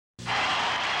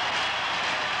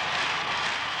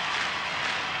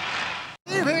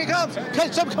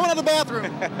Stubbs, coming out of the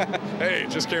bathroom. Hey,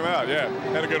 just came out. Yeah,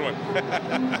 had a good one.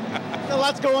 So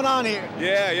lots going on here.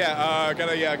 Yeah. Got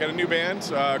a new band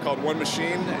called One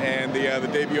Machine, and the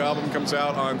debut album comes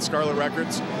out on Scarlet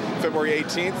Records, February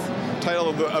 18th. Title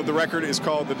of the record is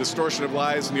called "The Distortion of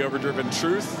Lies and the Overdriven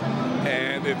Truth,"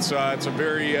 and it's a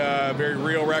very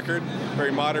real record,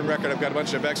 very modern record. I've got a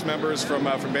bunch of ex-members from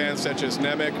bands such as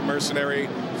NAMM, Mercenary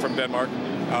from Denmark,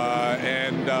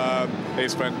 and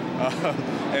Baseman,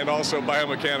 and also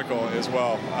Biomechanical as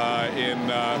well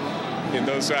in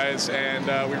those guys. And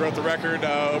we wrote the record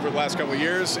over the last couple of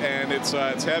years, and it's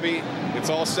heavy. It's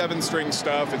all 7-string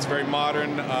stuff. It's very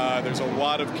modern. There's a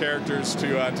lot of characters to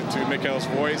Mikkel's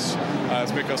voice.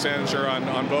 It's Mikkel Saninger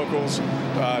on vocals,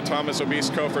 Thomas Obese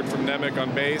Kofert from Nemec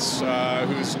on bass,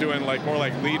 who's doing more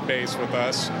like lead bass with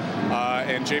us,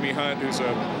 and Jamie Hunt, who's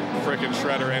a frickin'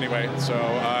 shredder anyway. So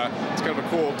it's kind of a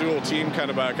cool dual team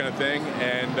kind of thing,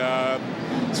 and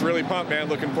it's really pumped, man.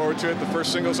 Looking forward to it. The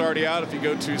first single's already out. If you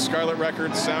go to Scarlet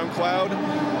Records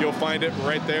SoundCloud, you'll find it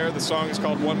right there. The song is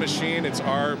called One Machine. It's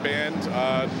our band,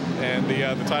 and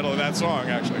the title of that song,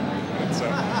 actually. And so,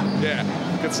 yeah,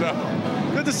 good stuff.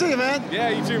 Good to see you, man. Yeah,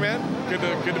 you too, man. Good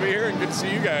to be here, and good to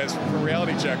see you guys for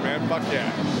Reality Check, man. Fuck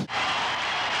yeah.